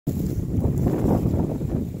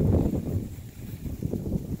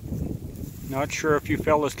Not sure if you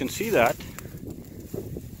fellas can see that.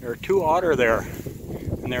 There are two otter there,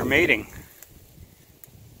 and they're mating.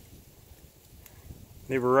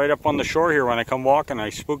 They were right up on the shore here when I come walking. I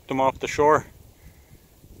spooked them off the shore.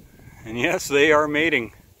 And yes, they are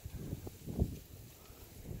mating.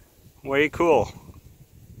 Way cool.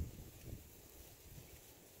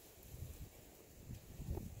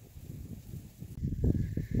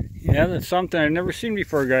 Yeah, that's something I've never seen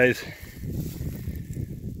before, guys.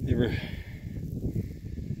 They were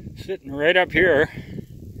sitting right up here,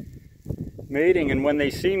 mating, and when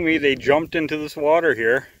they seen me, they jumped into this water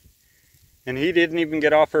here. And he didn't even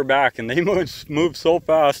get off her back, and they moved so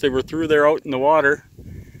fast. They were through there out in the water.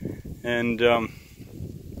 And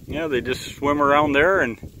yeah, they just swim around there,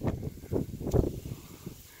 and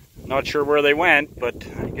not sure where they went, but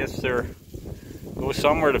I guess they're go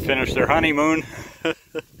somewhere to finish their honeymoon.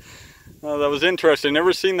 Oh, that was interesting.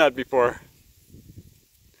 Never seen that before.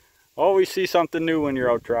 Always see something new when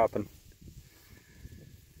you're out trapping.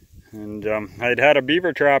 And I'd had a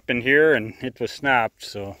beaver trap in here and it was snapped,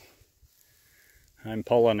 so I'm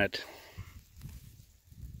pulling it.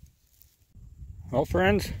 Well,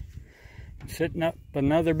 friends, I'm sitting up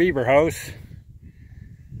another beaver house.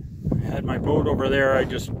 I had my boat over there. I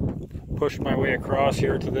just pushed my way across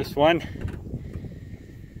here to this one.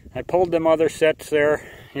 I pulled them other sets there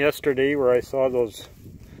yesterday where I saw those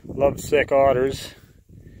lovesick otters.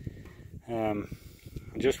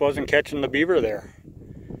 I just wasn't catching the beaver there.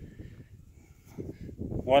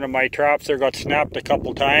 One of my traps there got snapped a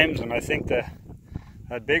couple times, and I think that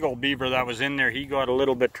big old beaver that was in there, he got a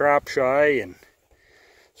little bit trap shy, and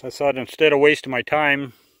so I thought instead of wasting my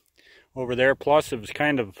time over there, plus it was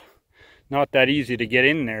kind of not that easy to get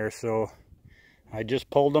in there, so I just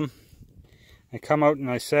pulled them. I come out and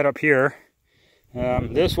I set up here.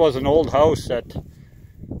 This was an old house that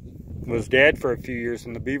was dead for a few years,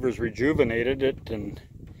 and the beavers rejuvenated it, and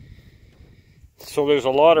so there's a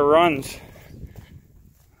lot of runs.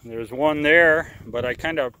 There's one there, but I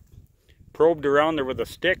kind of probed around there with a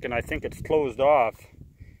stick, and I think it's closed off.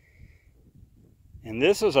 And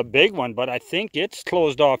this is a big one, but I think it's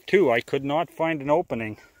closed off too. I could not find an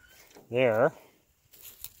opening there.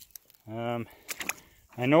 I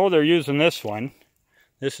know they're using this one.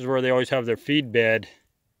 This is where they always have their feed bed.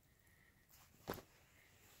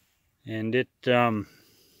 And I've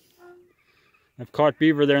caught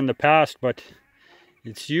beaver there in the past, but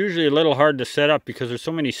it's usually a little hard to set up because there's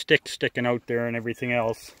so many sticks sticking out there and everything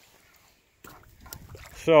else.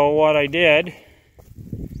 So what I did,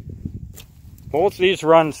 both these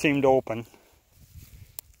runs seemed open.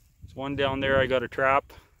 There's one down there I got a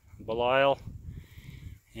trap, Belial,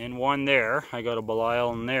 and one there, I got a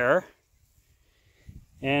Belial in there.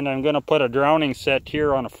 And I'm going to put a drowning set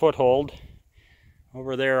here on a foothold.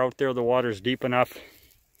 Over there, out there, the water's deep enough.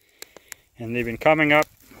 And they've been coming up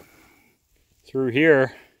through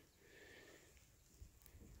here.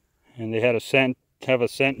 And they had have a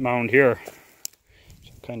scent mound here.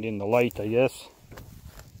 So kind of in the light, I guess.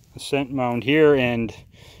 A scent mound here, and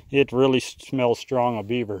it really smells strong of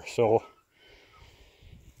beaver. So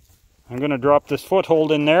I'm going to drop this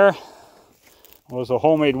foothold in there. It was a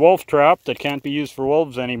homemade wolf trap that can't be used for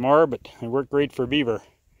wolves anymore, but it worked great for beaver.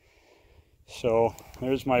 So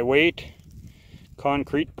there's my weight,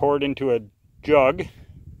 concrete poured into a jug.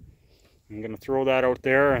 I'm going to throw that out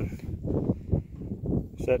there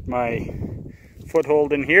and set my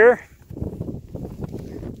foothold in here.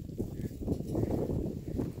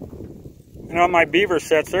 And on my beaver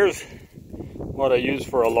sets, there's what I use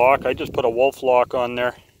for a lock. I just put a wolf lock on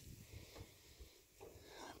there.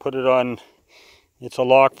 Put it on, it's a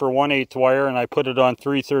lock for 1/8 wire, and I put it on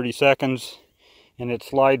 3/32, and it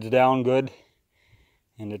slides down good.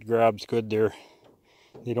 And it grabs good there.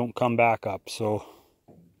 They don't come back up. So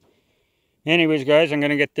anyways, guys, I'm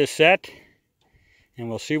going to get this set and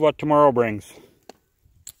we'll see what tomorrow brings.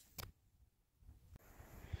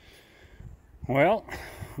 Well,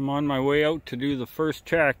 I'm on my way out to do the first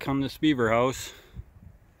check on this beaver house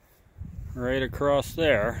right across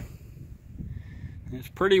there. It's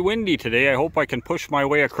pretty windy today. I hope I can push my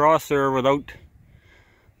way across there without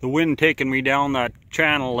the wind taking me down that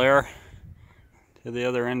channel there to the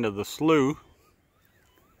other end of the slough,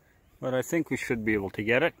 but I think we should be able to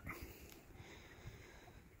get it.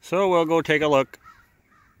 So we'll go take a look.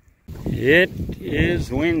 It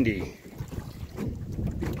is windy.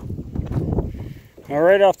 All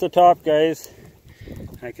right, off the top, guys,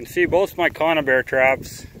 I can see both my conibear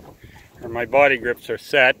traps, or my body grips, are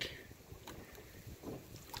set,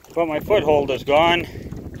 but my foothold is gone.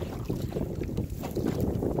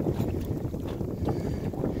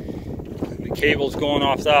 Cable's going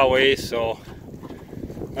off that way, so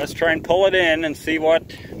let's try and pull it in and see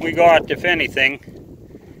what we got, if anything.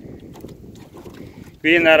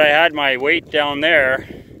 Being that I had my weight down there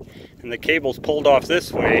and the cable's pulled off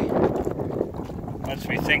this way, lets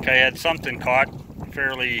me think I had something caught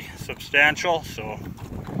fairly substantial. So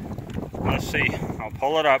let's see, I'll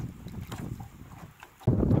pull it up.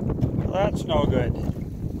 Well, that's no good.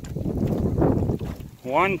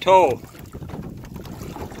 One toe.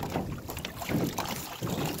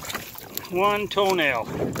 One toenail.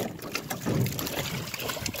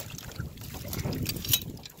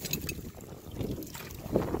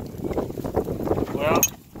 Well,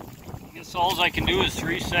 I guess all I can do is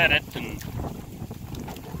reset it and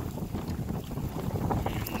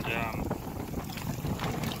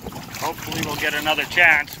hopefully we'll get another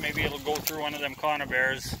chance. Maybe it'll go through one of them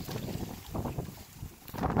conibears.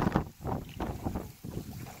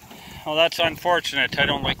 Well, that's unfortunate. I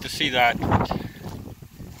don't like to see that.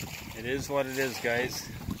 It is what it is, guys.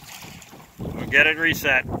 We'll get it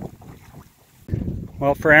reset.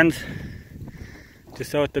 Well, friends,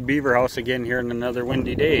 just out at the beaver house again here on another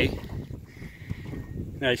windy day.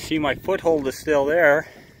 And I see my foothold is still there.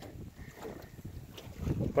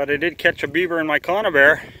 But I did catch a beaver in my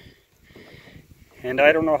conibear. And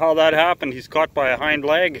I don't know how that happened. He's caught by a hind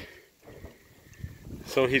leg.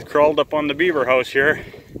 So he's crawled up on the beaver house here.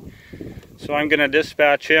 So I'm going to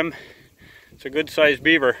dispatch him. It's a good sized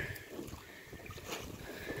beaver.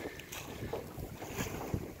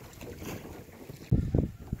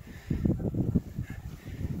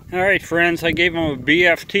 Alright friends, I gave him a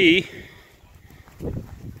BFT.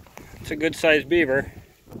 It's a good sized beaver.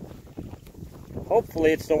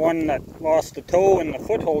 Hopefully it's the one that lost the toe and the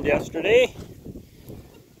foothold yesterday.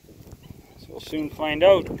 So we'll soon find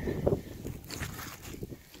out.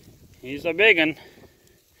 He's a big one.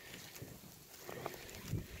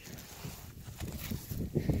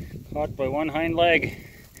 Caught by one hind leg.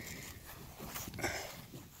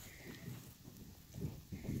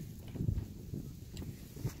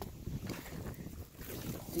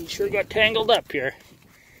 He sure got tangled up here.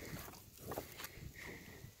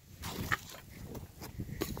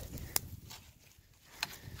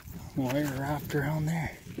 Wire wrapped around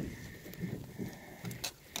there.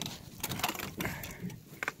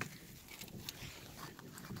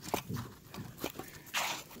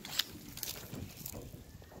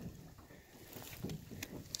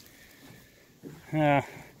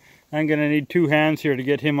 I'm going to need two hands here to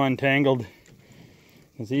get him untangled,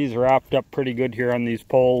 because he's wrapped up pretty good here on these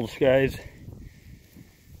poles, guys.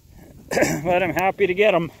 But I'm happy to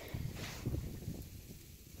get him.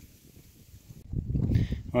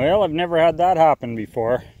 Well, I've never had that happen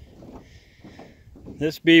before.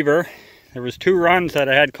 This beaver, there was two runs that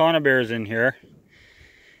I had conibears in here,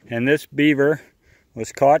 and this beaver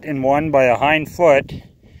was caught in one by a hind foot,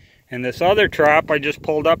 and this other trap I just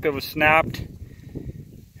pulled up, it was snapped,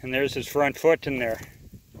 and there's his front foot in there.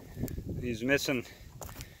 He's missing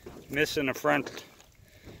a front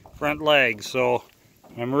leg, so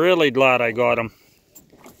I'm really glad I got him.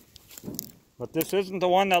 But this isn't the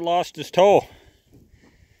one that lost his toe.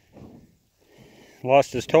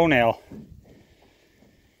 Lost his toenail.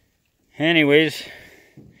 Anyways,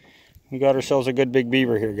 we got ourselves a good big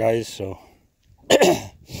beaver here, guys, so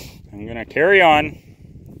I'm gonna carry on.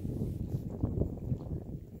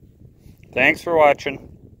 Thanks for watching.